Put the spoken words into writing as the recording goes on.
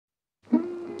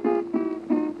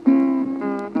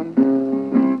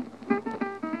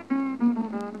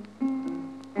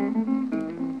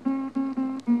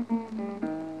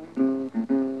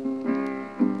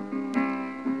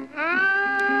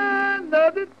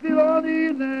feel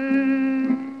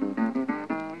uneasy.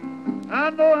 I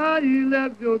know how you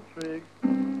left your tricks.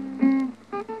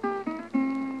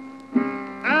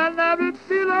 I never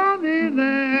feel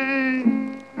uneasy.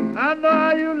 I know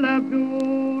how you left your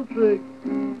old tricks.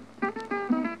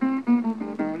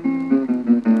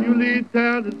 You leave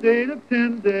town today to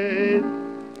 10 days.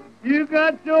 You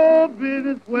got your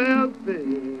business well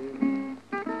fed.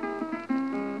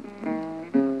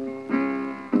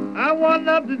 I want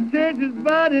up to change his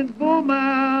body in full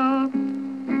mouth.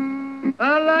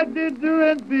 I like to do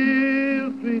in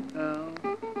Bill Street town.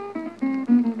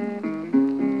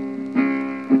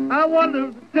 I want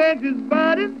to change his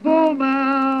body in full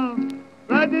mouth.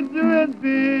 Like to do in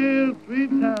Bill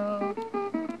Street town.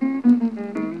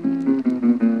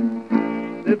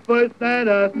 The first night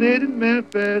I stayed in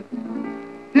Memphis,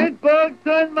 Chinch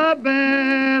turned my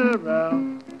band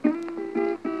around.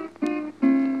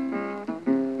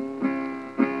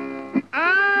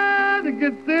 I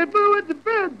get simple with the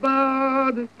bed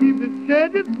bar to keep the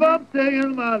changes from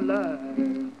taking my life.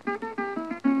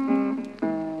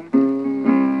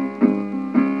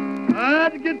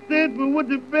 I get simple with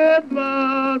the bed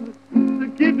bar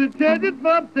to keep the changes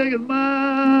from taking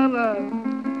my life.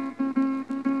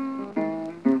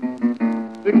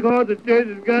 Because the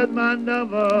changes got my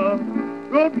number,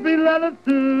 wrote me letters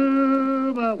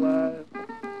to my wife.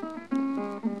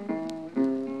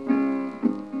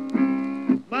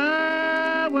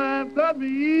 My wife taught me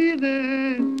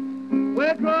easy,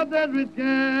 went across that rich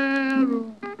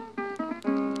carol.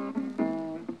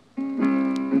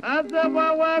 I said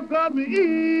my wife taught me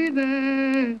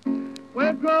easy,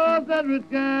 went across that rich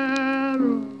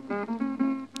carol.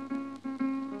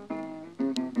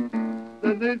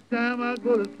 The next time I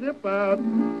go to slip out,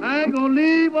 I ain't gonna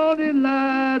leave on the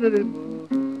light anymore.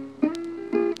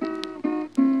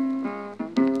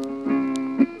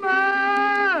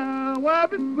 My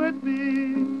wife is with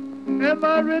me, and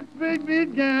my rich big me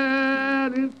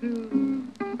guiding too.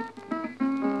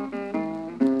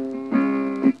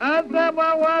 I said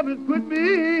my wife is with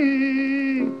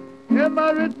me, and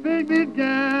my rich big me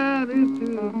guiding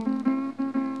too.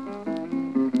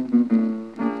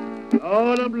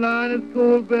 All the blind is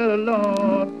cold, better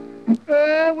Lord,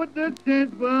 and what the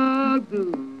Chinch bug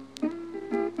do.